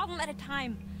one problem at a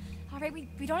time. All right,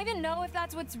 we don't even know if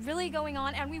that's what's really going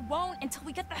on, and we won't until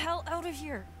we get the hell out of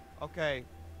here. Okay.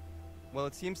 Well,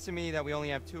 it seems to me that we only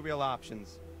have two real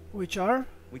options. Which are?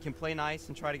 We can play nice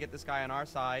and try to get this guy on our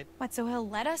side. What, so he'll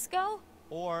let us go?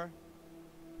 Or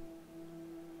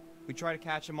we try to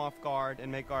catch him off guard and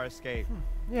make our escape.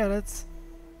 Yeah, that's...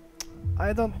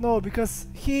 I don't know, because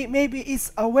he maybe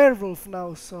is a werewolf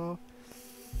now, so...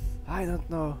 I don't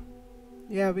know.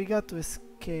 Yeah, we got to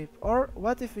escape. Or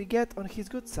what if we get on his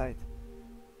good side?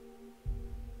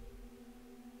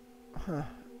 Huh.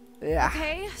 Yeah.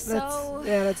 Okay, so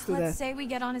let's do that. let's say we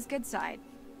get on his good side.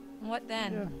 What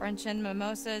then? Yeah. Brunch and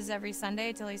mimosas every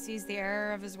Sunday till he sees the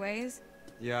error of his ways?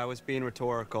 Yeah, I was being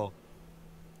rhetorical.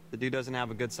 The dude doesn't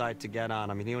have a good side to get on.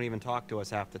 I mean, he don't even talk to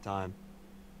us half the time.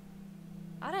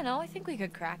 I don't know, I think we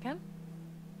could crack him.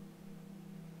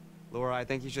 Laura, I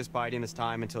think he's just biding his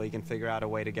time until he can figure out a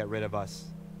way to get rid of us.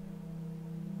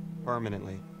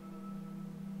 Permanently.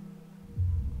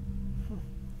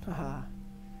 Haha.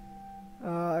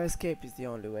 Escape is the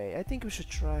only way. I think we should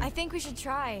try. I think we should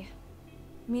try.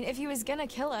 I mean, if he was gonna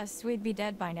kill us, we'd be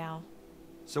dead by now.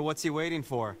 So what's he waiting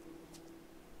for?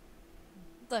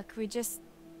 Look, we just...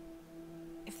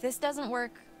 If this doesn't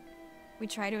work, we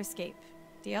try to escape.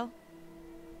 Deal?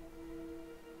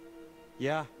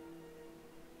 Yeah.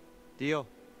 Deal.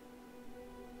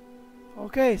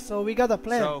 Okay, so we got a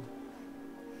plan. So,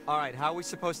 alright, how are we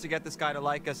supposed to get this guy to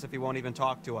like us if he won't even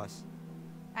talk to us?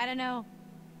 I don't know.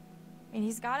 I mean,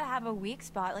 he's gotta have a weak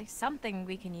spot, like something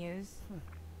we can use.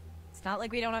 It's not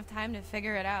like we don't have time to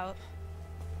figure it out.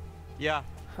 Yeah.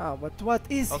 But what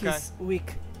is Okay. his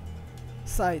weak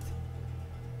side?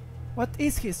 What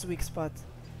is his weak spot?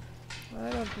 I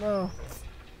don't know.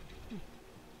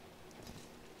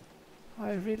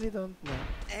 I really don't know.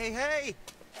 Hey, hey!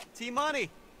 T-Money!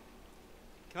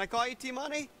 Can I call you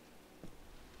T-Money?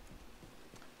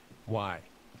 Why?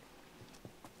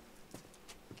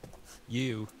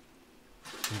 You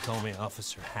can call me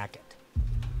Officer Hackett.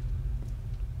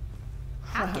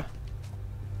 Hackett?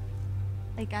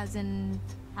 Like as in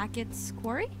Hackett's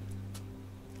Quarry?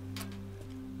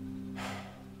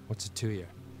 What's it to you?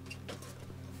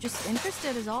 Just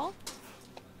interested is all.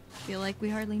 Feel like we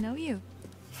hardly know you.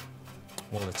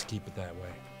 Well, let's keep it that way,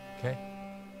 okay?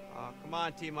 Oh, come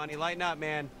on, T-Money, lighten up,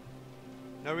 man.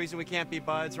 No reason we can't be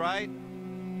buds, right?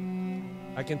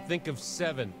 I can think of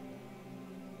 7.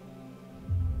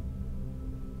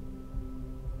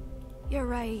 You're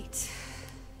right.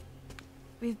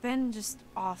 We've been just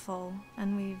awful,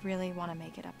 and we really want to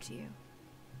make it up to you.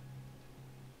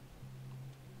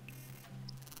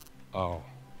 Oh.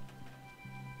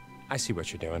 I see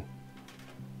what you're doing.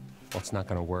 Well, it's not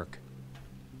gonna work.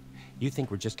 You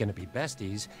think we're just gonna be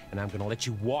besties, and I'm gonna let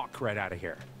you walk right out of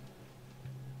here.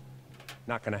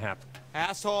 Not gonna happen.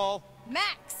 Asshole!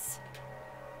 Max!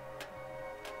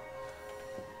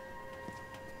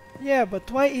 Yeah,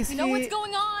 but why is You know what's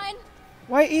going on?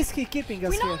 Why is he keeping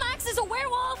us We know here? Max is a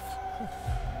werewolf!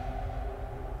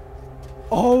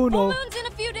 Oh no. Full moon's in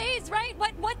a few days, right?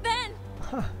 What then?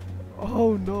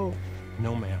 Oh no.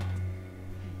 No, ma'am.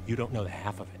 You don't know the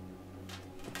half of it.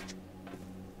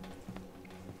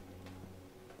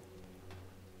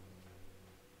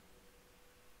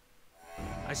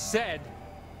 I said,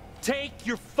 take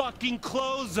your fucking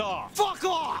clothes off! Fuck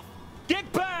off!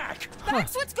 Get back!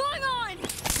 Max, what's going on?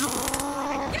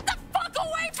 Get the fuck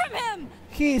away from him!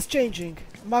 He is changing.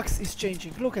 Max is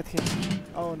changing. Look at him.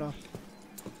 Oh no.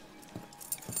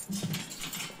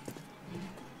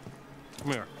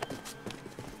 Come here.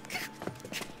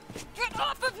 Get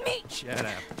off of me! Shut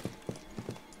up.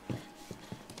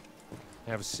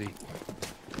 Have a seat.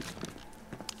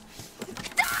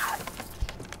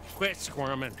 Quit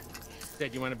squirming.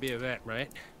 Said you want to be a vet, right?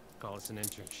 Call us an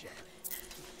internship.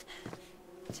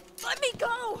 Let me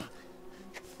go!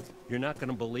 You're not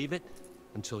gonna believe it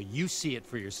until you see it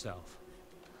for yourself.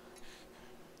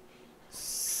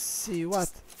 See what?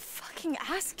 Fucking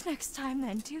ask next time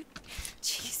then, dude.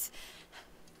 Jeez.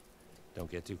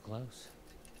 Don't get too close.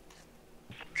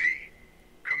 T,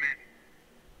 come in.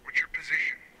 What's your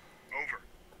position? Over.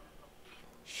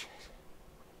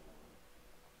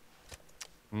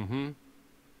 Mm-hmm.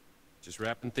 Just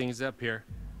wrapping things up here.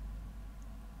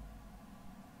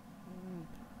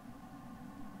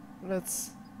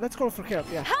 Let's call for help,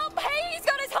 yeah. Help! Hey, he's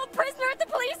got his held prisoner at the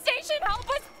police station! Help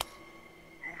us!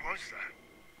 Who was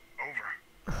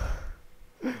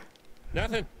that? Over.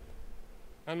 Nothing.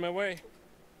 On my way.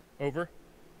 Over.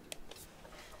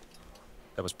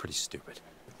 That was pretty stupid.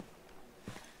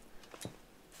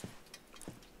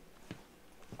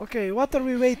 Okay, what are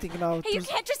we waiting now? Hey, you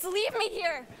can't just leave me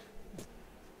here!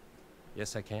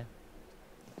 Yes, I can.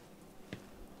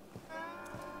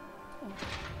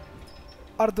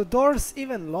 Are the doors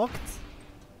even locked?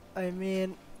 I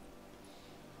mean...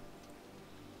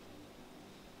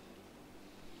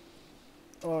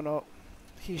 Oh no,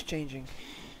 he's changing.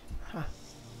 Huh.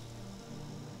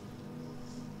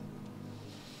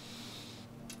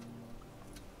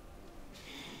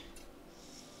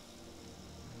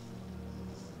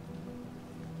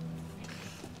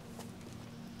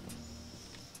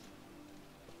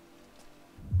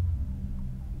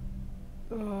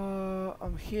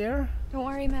 I'm here. Don't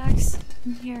worry, Max.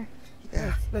 I'm here.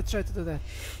 Yeah. Let's try to do that.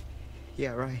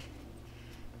 Yeah, right.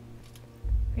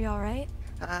 Are you alright?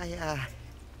 I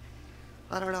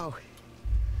don't know.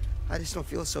 I just don't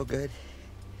feel so good.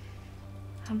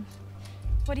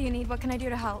 What do you need? What can I do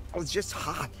to help? Oh, it's just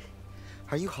hot.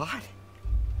 Are you hot?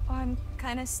 Oh, I'm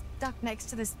kind of stuck next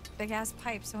to this big-ass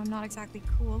pipe, so I'm not exactly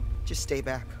cool. Just stay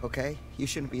back, okay? You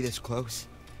shouldn't be this close.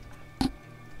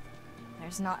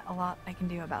 There's not a lot I can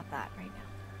do about that right now.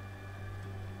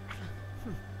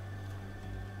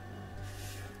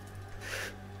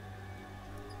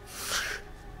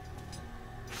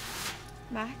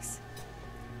 Max?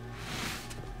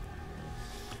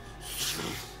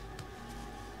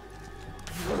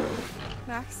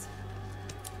 Max?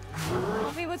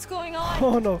 Tell me what's going on?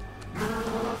 Oh no.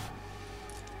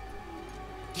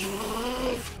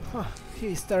 Huh,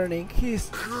 he's turning.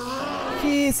 He's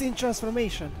in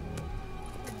transformation.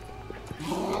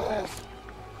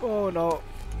 Oh no.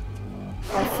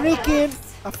 A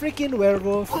freaking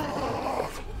werewolf.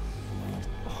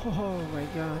 Oh my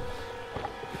god.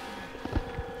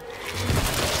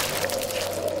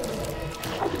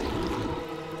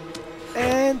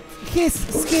 And his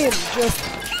skin just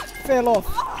fell off.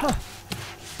 Huh.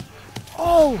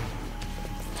 Oh!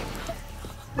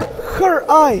 Her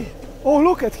eye! Oh,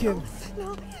 look at him!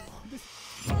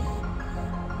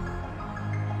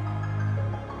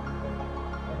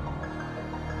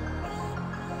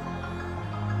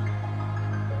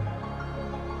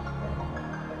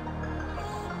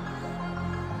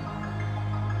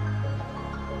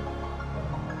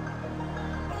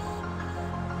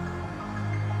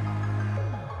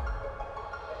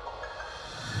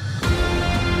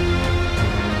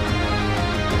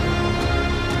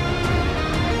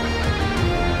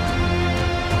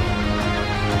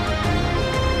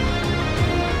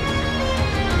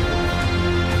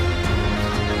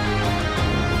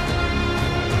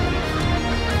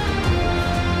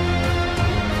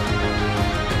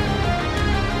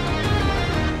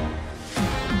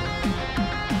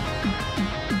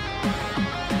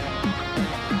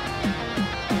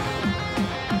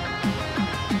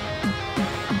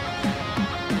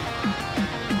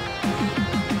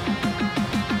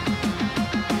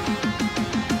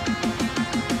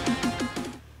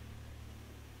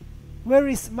 Where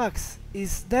is Max?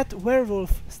 Is that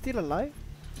werewolf still alive?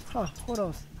 Huh, who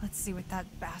knows? Let's see what that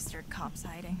bastard cop's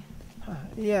hiding.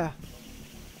 Yeah.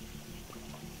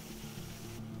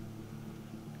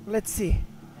 Let's see.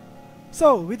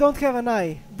 So, we don't have an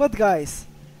eye. But guys,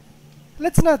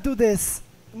 let's not do this.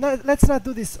 Let's not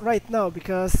do this right now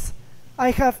because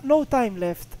I have no time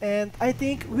left and I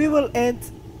think we will end...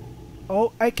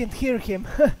 Oh, I can hear him.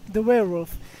 The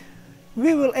werewolf.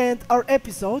 We will end our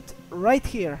episode right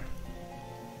here.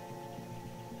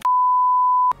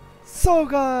 So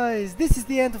guys, this is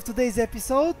the end of today's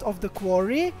episode of The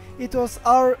Quarry. It was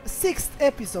our 6th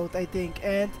episode, I think,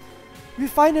 and we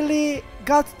finally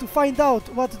got to find out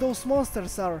what those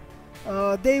monsters are.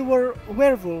 They were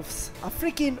werewolves,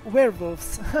 freaking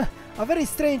werewolves, a very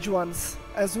strange ones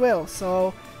as well,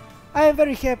 so I am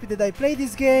very happy that I played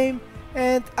this game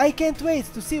and I can't wait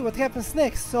to see what happens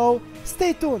next, so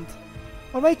stay tuned.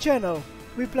 On my channel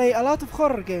we play a lot of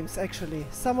horror games actually.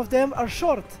 Some of them are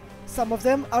short. Some of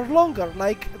them are longer,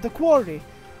 like The Quarry.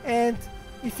 And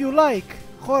if you like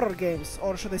horror games,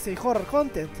 or should I say horror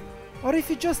content, or if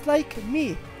you just like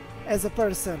me as a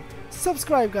person,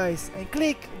 subscribe guys and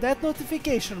click that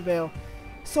notification bell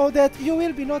so that you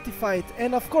will be notified,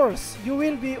 and of course you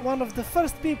will be one of the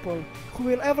first people who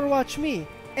will ever watch me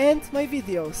and my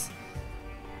videos.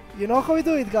 You know how we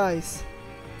do it guys.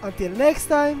 Until next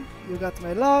time, you got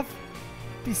my love.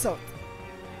 Peace out.